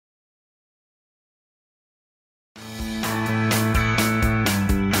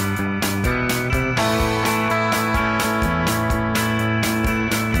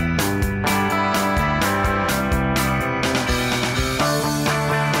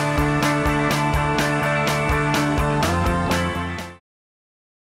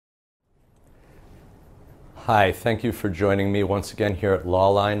Hi, thank you for joining me once again here at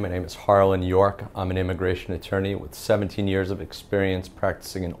Lawline. My name is Harlan York. I'm an immigration attorney with 17 years of experience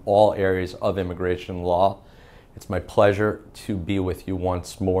practicing in all areas of immigration law. It's my pleasure to be with you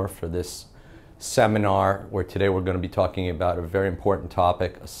once more for this seminar where today we're going to be talking about a very important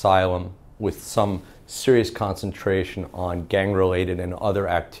topic, asylum, with some serious concentration on gang-related and other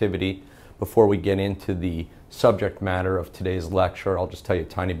activity. Before we get into the subject matter of today's lecture, I'll just tell you a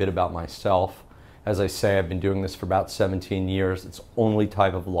tiny bit about myself. As I say, I've been doing this for about 17 years. It's the only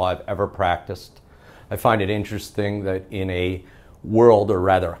type of law I've ever practiced. I find it interesting that in a world, or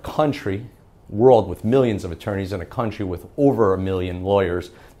rather a country, world with millions of attorneys and a country with over 1 million lawyers,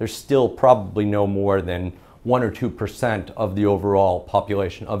 there's still probably no more than 1 or 2% of the overall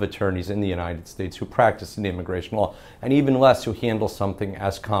population of attorneys in the United States who practice in immigration law, and even less who handle something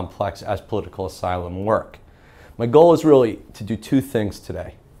as complex as political asylum work. My goal is really to do two things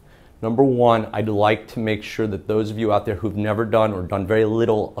today. Number one, I'd like to make sure that those of you out there who've never done or done very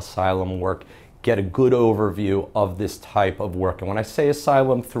little asylum work get a good overview of this type of work. And when I say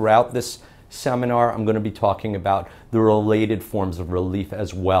asylum throughout this seminar, I'm going to be talking about the related forms of relief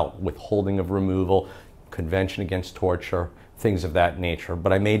as well, withholding of removal, Convention Against Torture, things of that nature.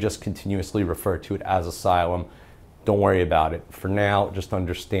 But I may just continuously refer to it as asylum. Don't worry about it. For now, just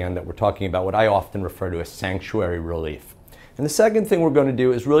understand that we're talking about what I often refer to as sanctuary relief. And the second thing we're going to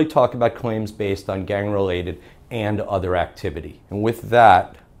do is really talk about claims based on gang-related and other activity. And with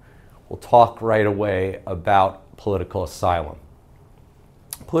that, we'll talk right away about political asylum.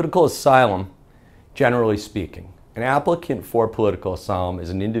 Political asylum, generally speaking, an applicant for political asylum is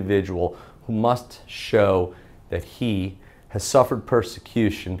an individual who must show that he has suffered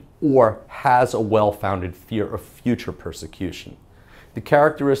persecution or has a well-founded fear of future persecution. The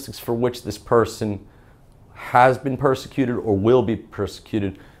characteristics for which this person has been persecuted or will be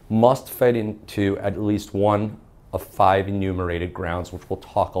persecuted must fit into at least one of 5 enumerated grounds, which we'll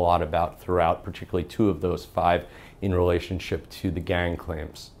talk a lot about throughout, particularly 2 of those 5 in relationship to the gang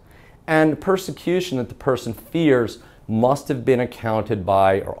claims. And persecution that the person fears must have been accounted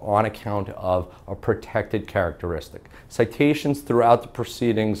by or on account of a protected characteristic. Citations throughout the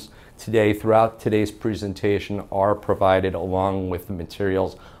proceedings today, throughout today's presentation, are provided along with the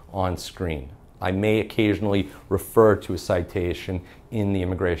materials on screen. I may occasionally refer to a citation in the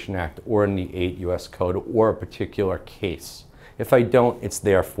Immigration Act or in the 8 U.S. Code or a particular case. If I don't, it's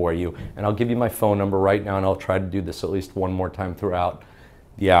there for you. And I'll give you my phone number right now, and I'll try to do this at least one more time throughout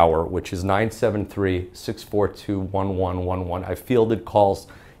the hour, which is 973-642-1111. I've fielded calls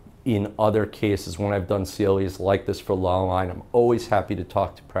in other cases when I've done CLEs like this for Lawline. I'm always happy to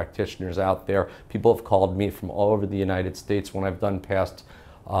talk to practitioners out there. People have called me from all over the United States when I've done past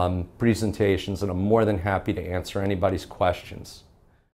presentations, and I'm more than happy to answer anybody's questions.